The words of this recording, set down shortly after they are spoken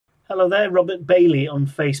Hello there, Robert Bailey on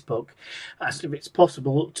Facebook asked if it's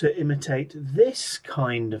possible to imitate this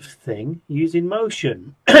kind of thing using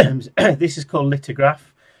motion. This is called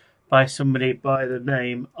lithograph by somebody by the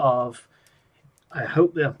name of, I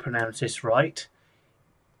hope they'll pronounce this right,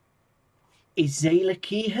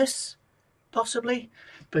 Izalakihis, possibly,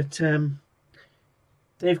 but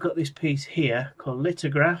they've got this piece here called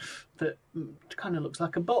lithograph that kind of looks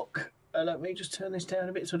like a book. Let me just turn this down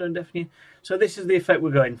a bit so I don't deafen you. So this is the effect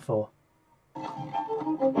we're going for.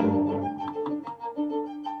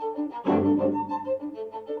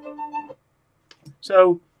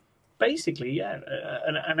 So basically, yeah,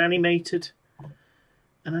 an animated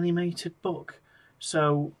book.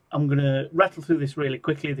 So I'm going to rattle through this really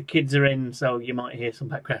quickly. The kids are in, so you might hear some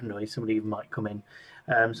background noise. Somebody even might come in.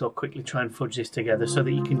 So I'll quickly try and fudge this together so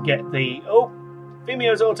that you can get the... Oh,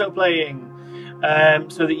 Vimeo's auto-playing.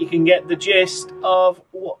 So that you can get the gist of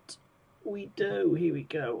what we do. Here we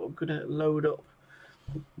go. I'm going to load up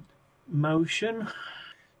motion.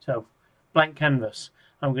 So, blank canvas.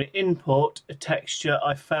 I'm going to import a texture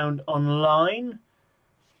I found online.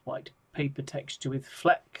 White paper texture with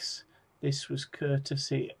flex. This was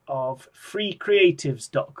courtesy of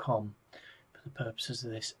freecreatives.com for the purposes of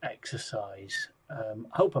this exercise. I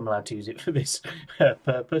hope I'm allowed to use it for this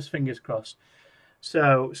purpose, fingers crossed.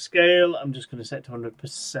 So scale, I'm just going to set to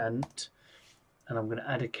 100%, and I'm going to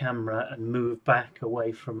add a camera and move back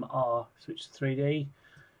away from our switch to 3D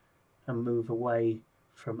and move away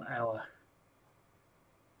from our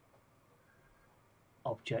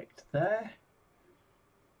object there.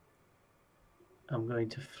 I'm going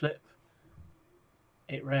to flip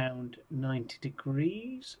it round 90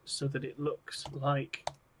 degrees so that it looks like,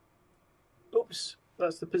 oops,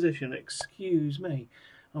 that's the position, excuse me.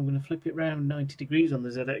 I'm going to flip it round 90 degrees on the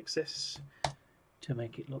Z-axis to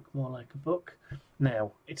make it look more like a book.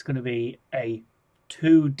 Now, it's going to be a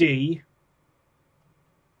 2D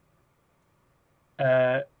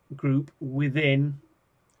group within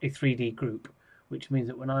a 3D group, which means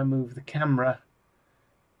that when I move the camera,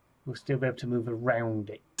 we'll still be able to move around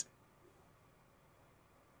it.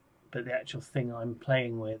 But the actual thing I'm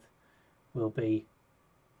playing with will be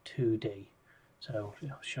 2D. So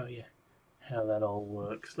I'll show you how that all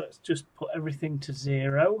works. Let's just put everything to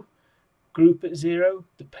 0, group at 0,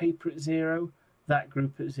 the paper at 0, that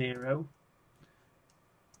group at 0.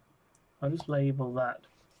 I'll just label that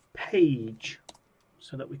page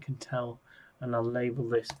so that we can tell, and I'll label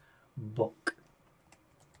this book.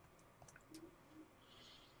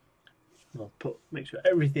 And I'll make sure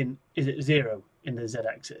everything is at 0 in the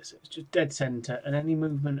Z-axis. It's just dead center, and any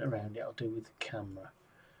movement around it I'll do with the camera.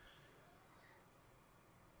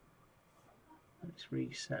 Let's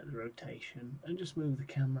reset the rotation and just move the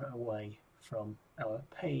camera away from our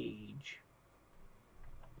page.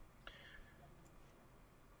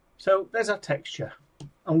 So there's our texture.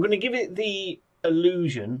 I'm going to give it the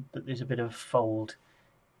illusion that there's a bit of a fold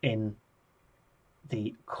in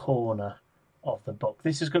the corner of the book.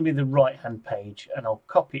 This is going to be the right hand page, and I'll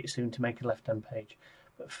copy it soon to make a left hand page.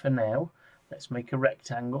 But for now, let's make a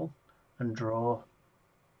rectangle and draw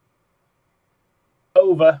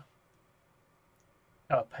over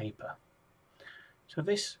our paper. So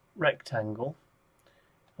this rectangle,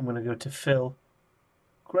 I'm going to go to fill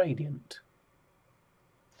gradient.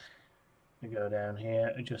 I go down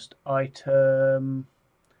here, adjust item,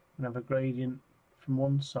 and have a gradient from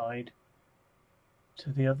one side to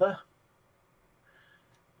the other.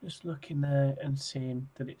 Just looking there and seeing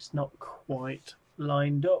that it's not quite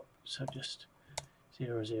lined up, so just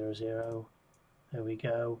 0, 0, 0. There we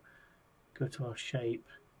go. Go to our shape,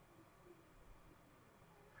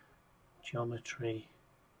 geometry,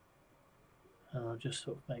 and I'll just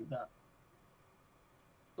sort of make that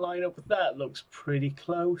line up with that. Looks pretty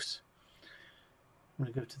close. I'm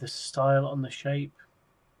going to go to the style on the shape,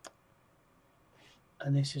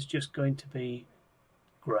 and this is just going to be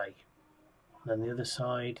grey. And then the other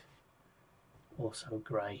side also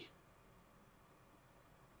grey.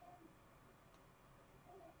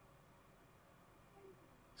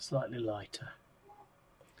 Slightly lighter.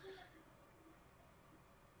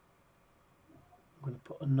 I'm going to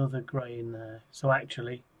put another grey in there. So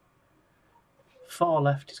actually, far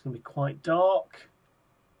left is going to be quite dark.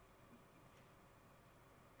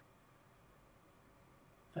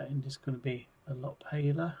 That end is going to be a lot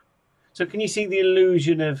paler. So can you see the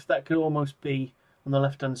illusion of that? Could almost be on the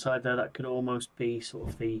left hand side there, that could almost be sort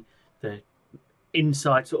of the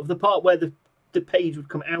inside, sort of the part where the page would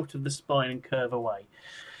come out of the spine and curve away.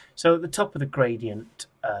 So at the top of the gradient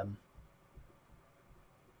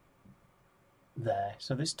there,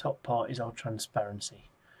 so this top part is our transparency.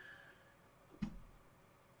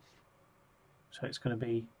 So it's going to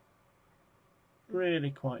be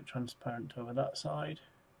really quite transparent over that side.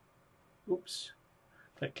 Oops,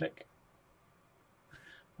 click, click.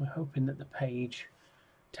 We're hoping that the page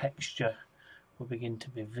texture will begin to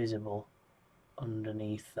be visible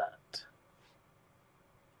underneath that.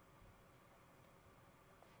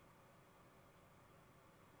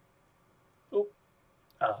 Oh,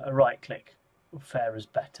 a right click. Fair is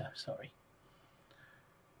better, sorry.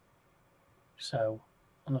 So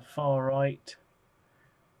on the far right,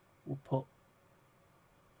 we'll put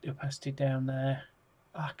the opacity down there.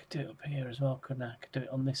 Oh, I could do it up here as well, couldn't I? I could do it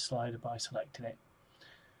on this slider by selecting it.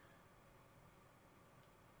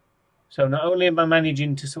 So not only am I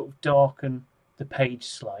managing to sort of darken the page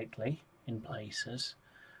slightly in places,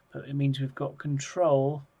 but it means we've got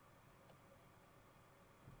control.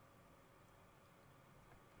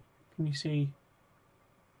 Can you see?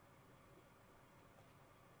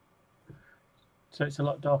 So it's a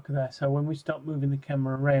lot darker there. So when we start moving the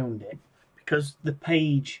camera around it, because the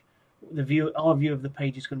page, our view of the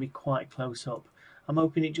page is going to be quite close up, I'm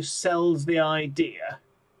hoping it just sells the idea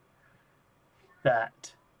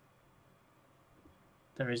that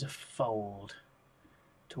there is a fold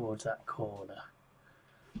towards that corner.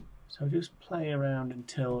 So just play around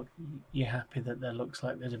until you're happy that there looks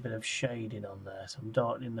like there's a bit of shading on there. So I'm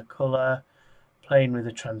darkening the colour, playing with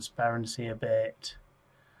the transparency a bit.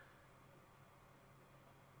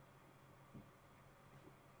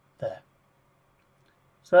 There.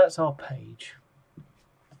 So that's our page. I'm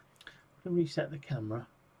going to reset the camera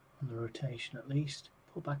on the rotation at least.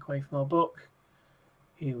 Pull back away from our book.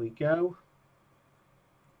 Here we go.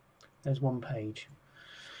 There's one page.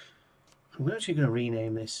 I'm actually going to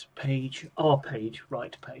rename this page our page,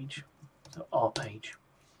 right page. So our page.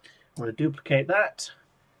 I'm going to duplicate that,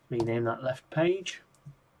 rename that left page,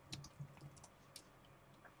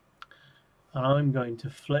 and I'm going to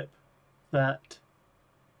flip that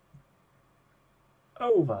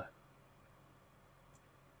over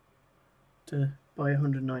to by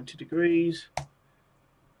 190 degrees.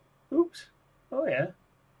 Oops. Oh yeah.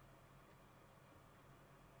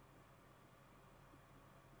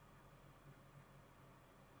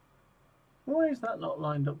 Why is that not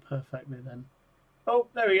lined up perfectly then? Oh,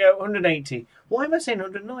 there we go, 180. Why am I saying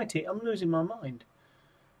 190? I'm losing my mind.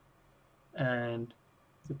 And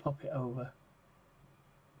we pop it over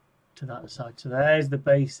to that side. So there's the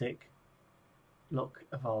basic look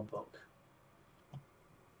of our book.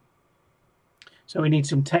 So we need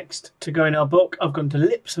some text to go in our book. I've gone to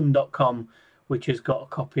lipsum.com, which has got a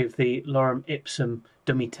copy of the Lorem Ipsum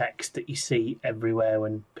dummy text that you see everywhere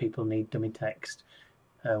when people need dummy text.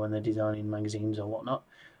 When they're designing magazines or whatnot.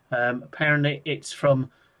 Apparently it's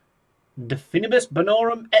from De Finibus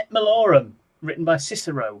Bonorum et Malorum, written by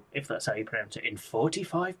Cicero, if that's how you pronounce it, in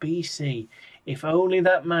 45 BC. If only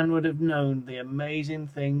that man would have known the amazing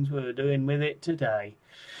things we're doing with it today.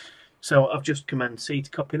 So I've just Command C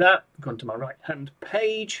to copy that. I've gone to my right hand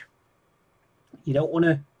page. You don't want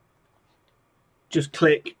to just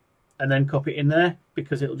click and then copy it in there,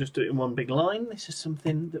 because it'll just do it in one big line. This is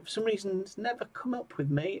something that for some reason has never come up with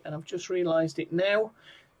me, and I've just realised it now.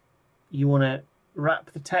 You want to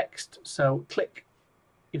wrap the text, so click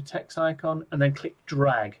your text icon and then click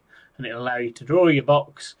drag, and it'll allow you to draw your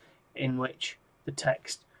box in which the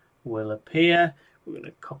text will appear. We're going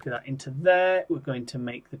to copy that into there. We're going to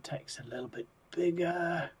make the text a little bit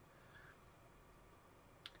bigger.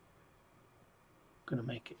 I'm going to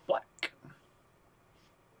make it black.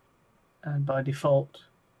 And by default,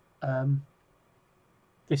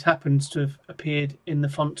 this happens to have appeared in the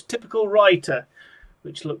font Typical Writer,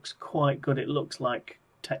 which looks quite good. It looks like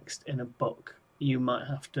text in a book. You might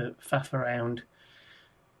have to faff around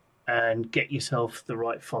and get yourself the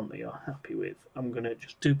right font that you're happy with. I'm going to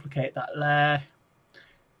just duplicate that layer,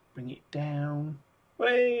 bring it down.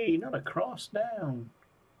 Way, not across, down.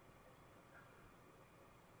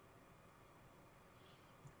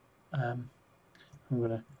 I'm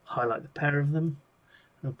going to highlight the pair of them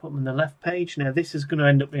and I'll put them on the left page. Now this is going to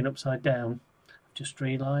end up being upside down, I've just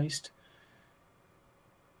realised,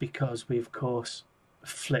 because we of course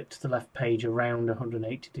flipped the left page around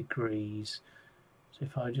 180 degrees. So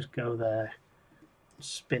if I just go there and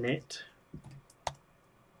spin it,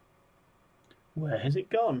 where has it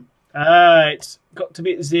gone? It's got to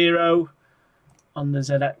be at 0 on the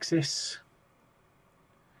z-axis.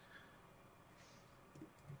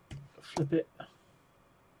 Flip it.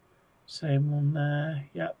 Same one there.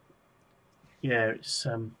 Yep. Yeah, it's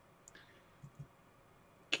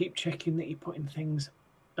keep checking that you're putting things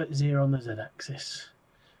at 0 on the z-axis,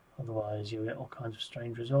 otherwise you'll get all kinds of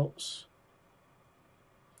strange results.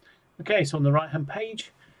 Okay, so on the right hand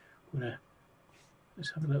page,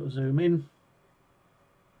 let's have a little zoom in.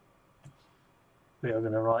 We are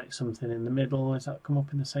going to write something in the middle. Does that come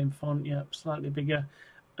up in the same font? Yep, slightly bigger.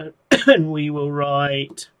 And we will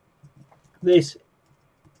write, this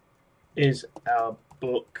is our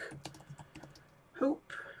book.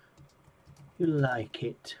 Hope you like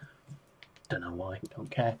it. Don't know why,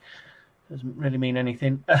 don't care. Doesn't really mean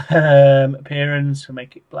anything. Appearance, we'll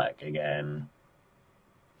make it black again.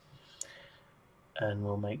 And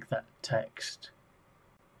we'll make that text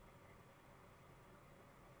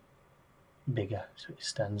bigger so it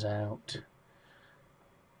stands out.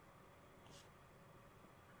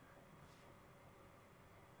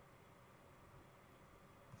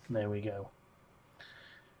 There we go.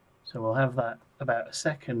 So we'll have that about a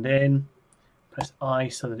second in. Press I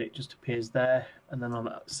so that it just appears there, and then on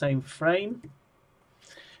that same frame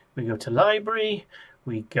we go to library,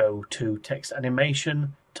 we go to text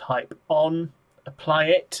animation, type on, apply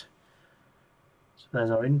it. So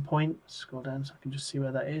there's our in point. Scroll down so I can just see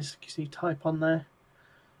where that is. Can you see type on there?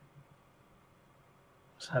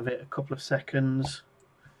 Let's have it a couple of seconds.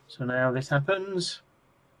 So now this happens.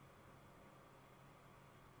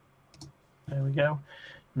 There we go.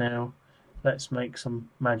 Now let's make some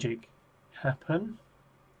magic happen.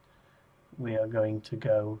 We are going to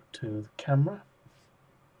go to the camera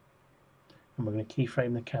and we're going to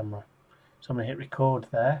keyframe the camera. So I'm going to hit record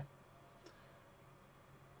there.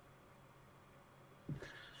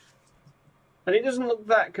 And it doesn't look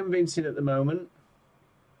that convincing at the moment,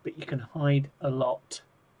 but you can hide a lot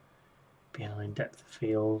behind depth of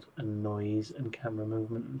field and noise and camera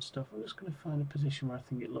movement and stuff. I'm just going to find a position where I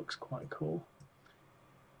think it looks quite cool.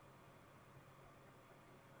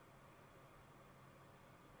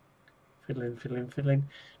 Fiddling, fiddling, fiddling.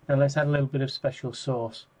 Now let's add a little bit of special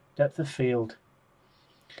sauce. Depth of field.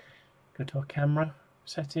 Go to our camera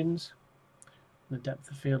settings. The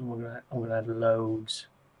depth of field, and I'm going to add loads.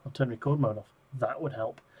 I'll turn record mode off. That would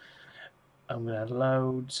help. I'm going to add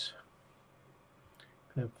loads.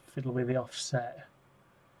 I'm going to fiddle with the offset.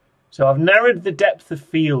 So I've narrowed the depth of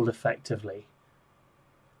field effectively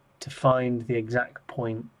to find the exact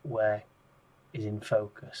point where is in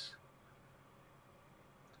focus.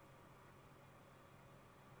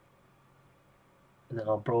 And then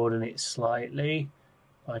I'll broaden it slightly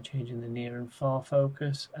by changing the near and far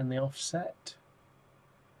focus and the offset.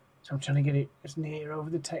 So I'm trying to get it as near over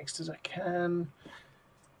the text as I can,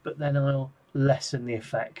 but then I'll lessen the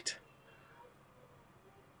effect.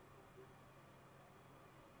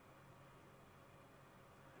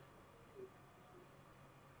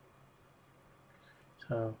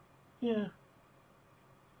 So, yeah.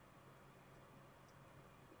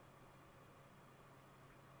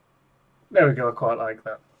 There we go, I quite like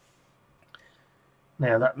that.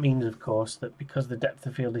 Now that means, of course, that because the depth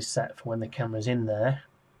of field is set for when the camera's in there,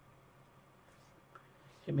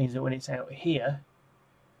 it means that when it's out here,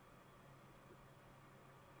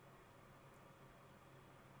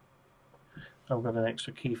 I've got an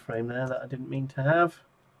extra keyframe there that I didn't mean to have.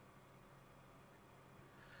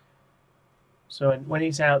 So when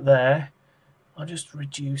it's out there, I'll just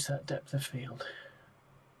reduce that depth of field.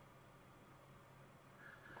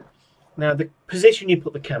 Now the position you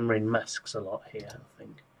put the camera in masks a lot here, I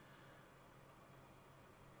think.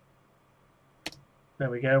 There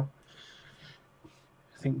we go.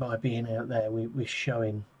 I think by being out there, we're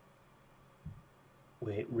showing,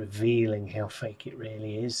 we're revealing how fake it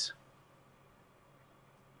really is.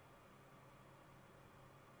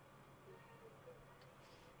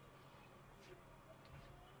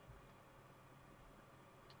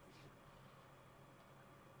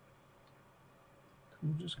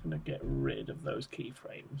 I'm just going to get rid of those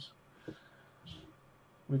keyframes.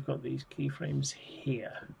 We've got these keyframes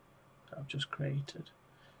here that I've just created.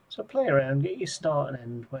 So play around, get your start and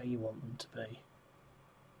end where you want them to be.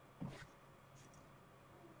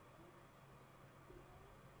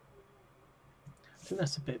 I think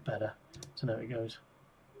that's a bit better. So now it goes.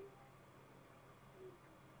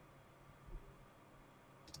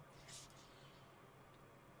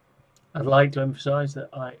 I'd like to emphasise that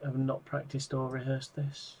I have not practiced or rehearsed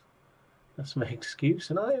this. That's my excuse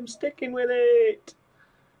and I am sticking with it.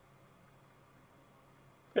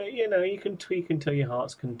 But you know, you can tweak until your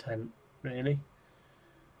heart's content, really.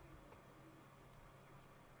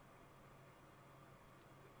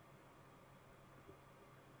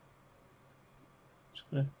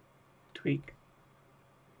 Just gonna tweak.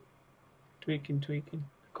 Tweaking.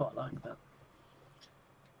 I quite like that.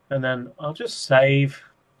 And then I'll just save.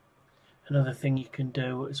 Another thing you can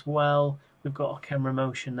do as well, we've got our camera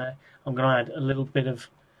motion there. I'm going to add a little bit of,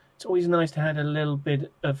 it's always nice to add a little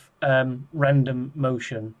bit of random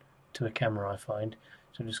motion to a camera, I find.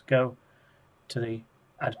 So just go to the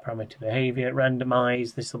add parameter behavior,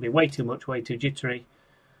 randomize. This will be way too much, way too jittery.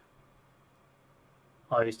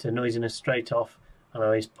 I used to noisiness straight off, and I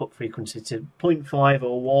always put frequency to 0.5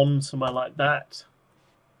 or 1, somewhere like that.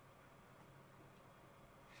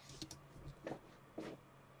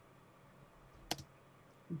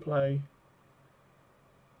 Play.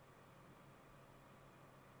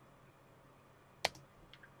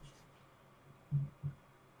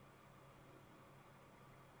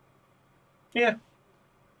 Yeah,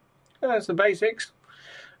 that's the basics.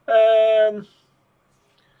 I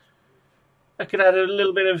could add a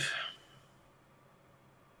little bit of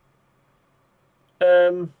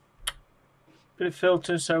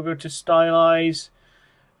filter, so go to stylize.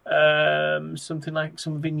 Something like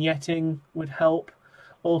some vignetting would help.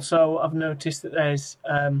 Also, I've noticed that there's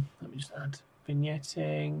let me just add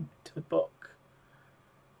vignetting to the book.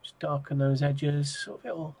 Just darken those edges, so it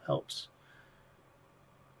all helps.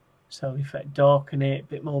 So effect, darken it, a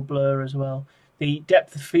bit more blur as well. The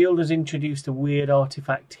depth of field has introduced a weird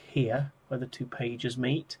artifact here where the two pages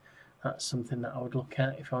meet. That's something that I would look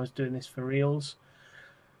at if I was doing this for reels.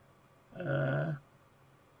 Yeah,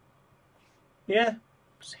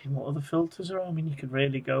 seeing what other filters are. I mean, you could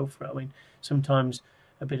really go for it. I mean, sometimes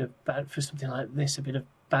a bit of bad, for something like this, a bit of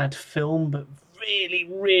bad film, but really,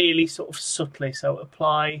 really sort of subtly. So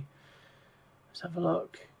apply. Let's have a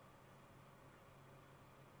look.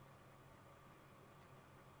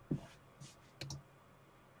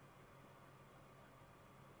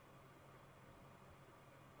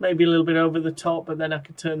 Maybe a little bit over the top, but then I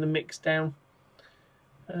could turn the mix down.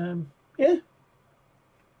 Yeah.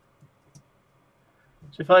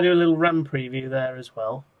 So if I do a little RAM preview there as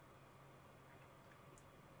well,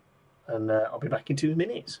 and I'll be back in 2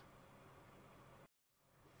 minutes.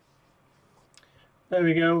 There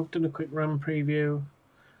we go, done a quick RAM preview.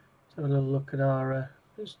 Let's have a little look at our,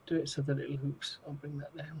 let's do it so that it loops. I'll bring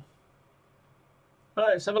that down. All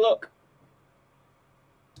right, let's have a look.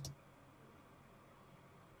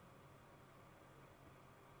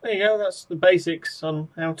 There you go, that's the basics on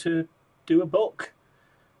how to do a book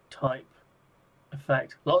type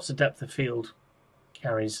effect. Lots of depth of field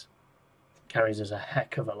carries us a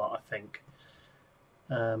heck of a lot, I think.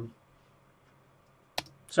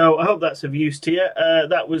 So I hope that's of use to you.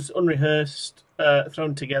 That was unrehearsed,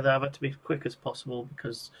 thrown together. I've had to be as quick as possible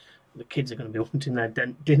because the kids are going to be wanting their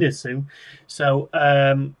dinner soon. So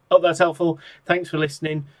hope that's helpful. Thanks for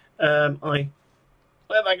listening. Where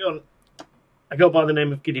have I gone? I go by the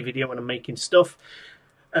name of Giddy Video when I'm making stuff.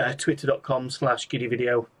 Twitter.com/Giddy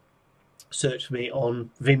Video. Search for me on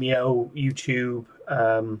Vimeo, YouTube,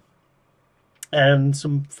 and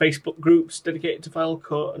some Facebook groups dedicated to Final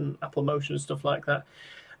Cut and Apple Motion and stuff like that.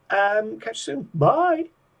 Catch you soon.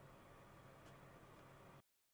 Bye.